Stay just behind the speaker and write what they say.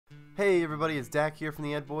Hey everybody, it's Dak here from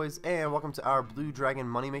the Ed Boys, and welcome to our Blue Dragon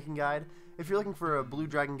money making guide. If you're looking for a Blue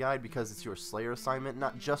Dragon guide because it's your Slayer assignment,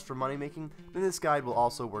 not just for money making, then this guide will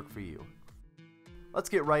also work for you. Let's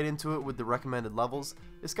get right into it with the recommended levels.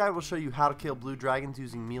 This guide will show you how to kill blue dragons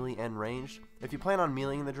using melee and ranged. If you plan on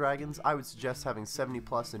meleeing the dragons, I would suggest having 70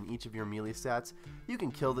 plus in each of your melee stats. You can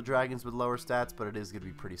kill the dragons with lower stats, but it is going to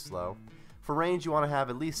be pretty slow. For range, you want to have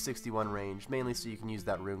at least 61 range, mainly so you can use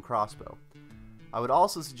that rune crossbow. I would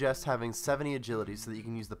also suggest having 70 agility so that you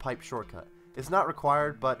can use the pipe shortcut. It's not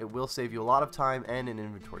required, but it will save you a lot of time and in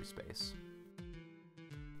inventory space.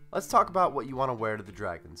 Let's talk about what you want to wear to the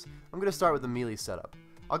dragons. I'm going to start with the melee setup.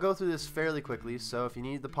 I'll go through this fairly quickly, so if you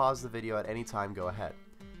need to pause the video at any time, go ahead.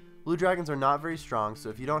 Blue dragons are not very strong, so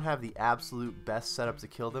if you don't have the absolute best setup to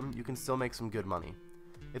kill them, you can still make some good money.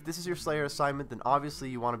 If this is your Slayer assignment, then obviously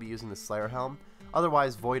you want to be using the Slayer helm,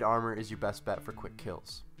 otherwise void armor is your best bet for quick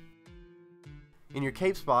kills. In your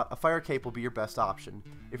cape spot, a fire cape will be your best option.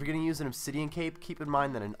 If you're going to use an obsidian cape, keep in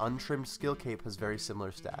mind that an untrimmed skill cape has very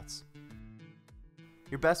similar stats.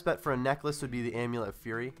 Your best bet for a necklace would be the Amulet of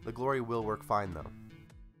Fury. The glory will work fine though.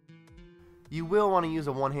 You will want to use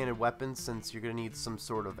a one-handed weapon since you're going to need some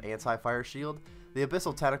sort of anti-fire shield. The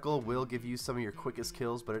Abyssal Tentacle will give you some of your quickest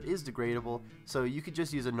kills, but it is degradable, so you could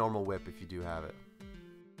just use a normal whip if you do have it.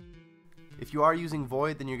 If you are using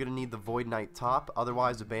Void, then you're going to need the Void Knight top,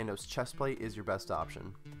 otherwise a Bandos chestplate is your best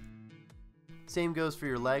option. Same goes for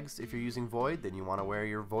your legs. If you're using Void, then you want to wear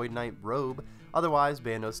your Void Knight robe, otherwise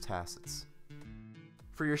Bandos tassets.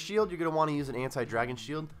 For your shield, you're going to want to use an anti-dragon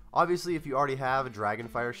shield. Obviously, if you already have a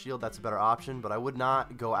Dragonfire shield, that's a better option, but I would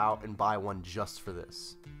not go out and buy one just for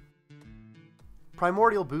this.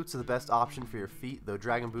 Primordial boots are the best option for your feet, though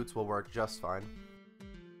dragon boots will work just fine.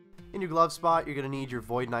 In your glove spot, you're going to need your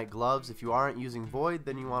Void Knight gloves. If you aren't using Void,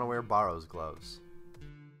 then you want to wear Barrow's gloves.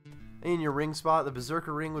 In your ring spot, the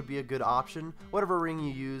Berserker ring would be a good option. Whatever ring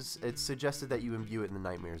you use, it's suggested that you imbue it in the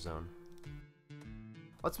Nightmare Zone.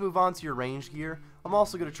 Let's move on to your ranged gear. I'm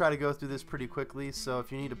also going to try to go through this pretty quickly, so if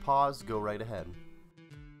you need to pause, go right ahead.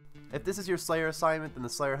 If this is your Slayer assignment, then the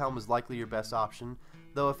Slayer helm is likely your best option,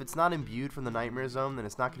 though if it's not imbued from the Nightmare Zone, then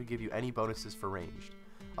it's not going to give you any bonuses for ranged.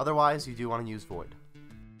 Otherwise, you do want to use Void.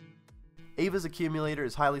 Ava's accumulator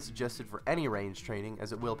is highly suggested for any range training,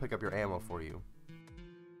 as it will pick up your ammo for you.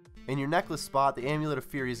 In your necklace spot, the Amulet of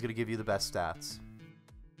Fury is going to give you the best stats.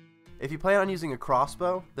 If you plan on using a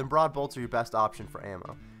crossbow, then broad bolts are your best option for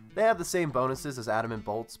ammo. They have the same bonuses as adamant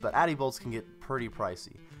bolts, but addy bolts can get pretty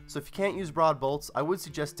pricey. So if you can't use broad bolts, I would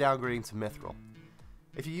suggest downgrading to mithril.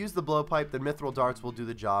 If you use the blowpipe, then mithril darts will do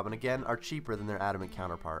the job, and again are cheaper than their adamant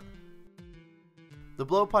counterpart. The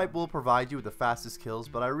blowpipe will provide you with the fastest kills,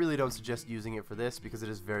 but I really don't suggest using it for this because it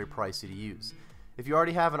is very pricey to use. If you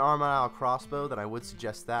already have an Armile crossbow, then I would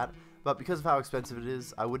suggest that, but because of how expensive it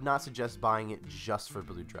is, I would not suggest buying it just for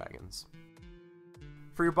blue dragons.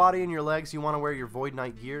 For your body and your legs, you want to wear your Void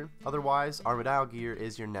Knight gear, otherwise Armadile gear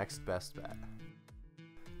is your next best bet.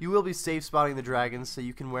 You will be safe spotting the dragons, so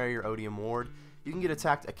you can wear your Odium Ward. You can get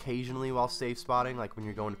attacked occasionally while safe spotting, like when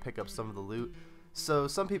you're going to pick up some of the loot. So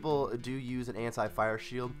some people do use an anti-fire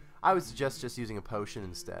shield. I would suggest just using a potion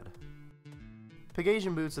instead.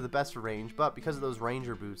 Pegasian boots are the best for range, but because of those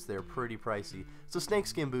ranger boots, they're pretty pricey, so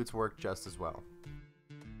snakeskin boots work just as well.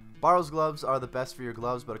 Barrow's gloves are the best for your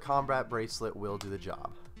gloves, but a combat bracelet will do the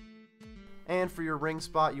job. And for your ring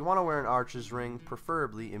spot, you want to wear an archer's ring,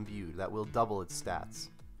 preferably imbued. That will double its stats.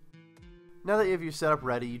 Now that you have your setup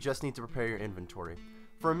ready, you just need to prepare your inventory.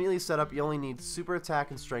 For a melee setup, you only need super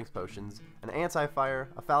attack and strength potions, an anti-fire,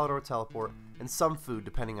 a Falador teleport, and some food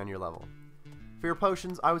depending on your level. For your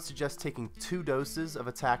potions, I would suggest taking 2 doses of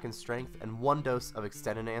attack and strength and 1 dose of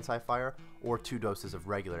extended anti-fire, or 2 doses of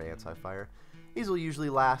regular anti-fire. These will usually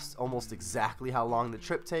last almost exactly how long the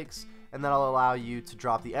trip takes, and that'll allow you to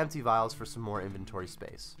drop the empty vials for some more inventory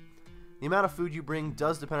space. The amount of food you bring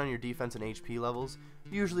does depend on your defense and HP levels.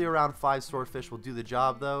 Usually around 5 swordfish will do the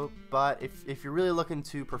job though, but if you're really looking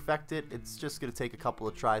to perfect it, it's just going to take a couple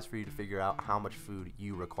of tries for you to figure out how much food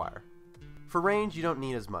you require. For range, you don't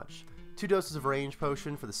need as much. 2 doses of range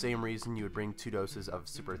potion for the same reason you would bring 2 doses of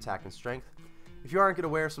super attack and strength. If you aren't going to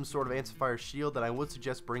wear some sort of anti-fire shield, then I would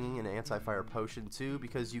suggest bringing an anti-fire potion too,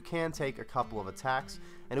 because you can take a couple of attacks,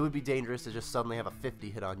 and it would be dangerous to just suddenly have a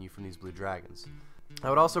 50 hit on you from these blue dragons. I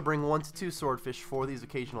would also bring 1 to 2 swordfish for these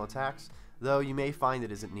occasional attacks, though you may find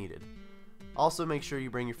it isn't needed. Also make sure you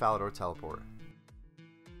bring your Falador teleport.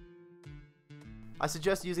 I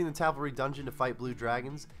suggest using the Cavalry dungeon to fight blue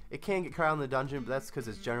dragons. It can get crowded in the dungeon, but that's because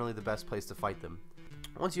it's generally the best place to fight them.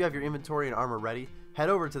 Once you have your inventory and armor ready, head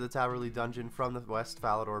over to the Cavalry dungeon from the West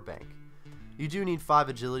Falador Bank. You do need 5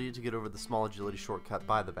 agility to get over the small agility shortcut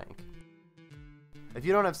by the bank. If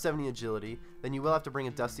you don't have 70 agility, then you will have to bring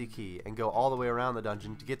a dusty key and go all the way around the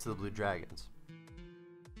dungeon to get to the blue dragons.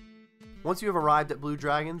 Once you have arrived at blue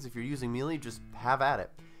dragons, if you're using melee, just have at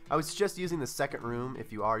it. I would suggest using the second room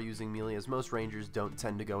if you are using melee, as most rangers don't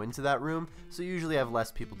tend to go into that room, so you usually have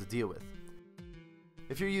less people to deal with.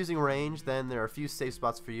 If you're using range, then there are a few safe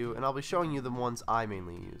spots for you, and I'll be showing you the ones I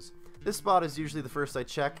mainly use. This spot is usually the first I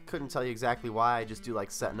check. Couldn't tell you exactly why, I just do like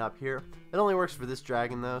setting up here. It only works for this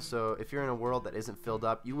dragon though, so if you're in a world that isn't filled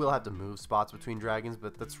up, you will have to move spots between dragons,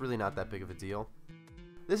 but that's really not that big of a deal.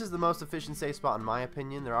 This is the most efficient safe spot in my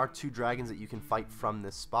opinion. There are 2 dragons that you can fight from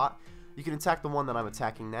this spot. You can attack the one that I'm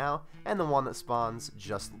attacking now, and the one that spawns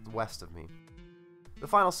just west of me. The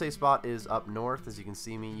final safe spot is up north, as you can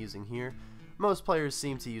see me using here. Most players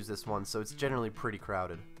seem to use this one, so it's generally pretty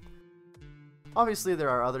crowded. Obviously there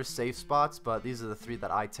are other safe spots, but these are the 3 that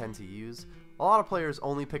I tend to use. A lot of players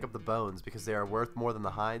only pick up the bones because they are worth more than the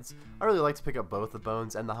hides. I really like to pick up both the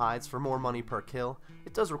bones and the hides for more money per kill.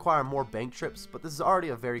 It does require more bank trips, but this is already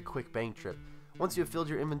a very quick bank trip. Once you have filled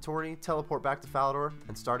your inventory, teleport back to Falador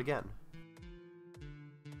and start again.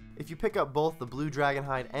 If you pick up both the blue dragon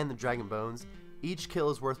hide and the dragon bones, each kill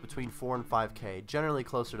is worth between 4 and 5k, generally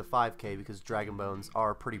closer to 5k because dragon bones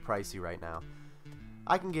are pretty pricey right now.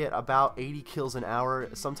 I can get about 80 kills an hour,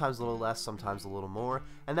 sometimes a little less, sometimes a little more,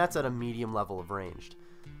 and that's at a medium level of ranged.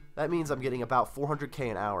 That means I'm getting about 400k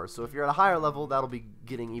an hour, so if you're at a higher level, that'll be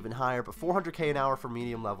getting even higher, but 400k an hour for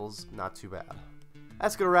medium levels, not too bad.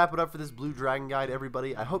 That's going to wrap it up for this blue dragon guide,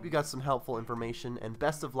 everybody. I hope you got some helpful information, and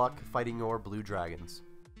best of luck fighting your blue dragons.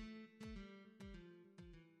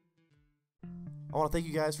 I want to thank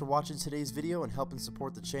you guys for watching today's video and helping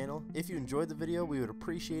support the channel. If you enjoyed the video, we would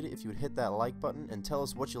appreciate it if you would hit that like button and tell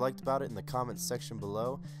us what you liked about it in the comments section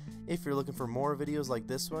below. If you're looking for more videos like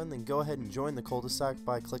this one, then go ahead and join the cul-de-sac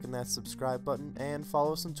by clicking that subscribe button and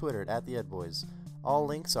follow us on Twitter at @TheEdBoys. All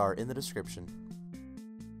links are in the description.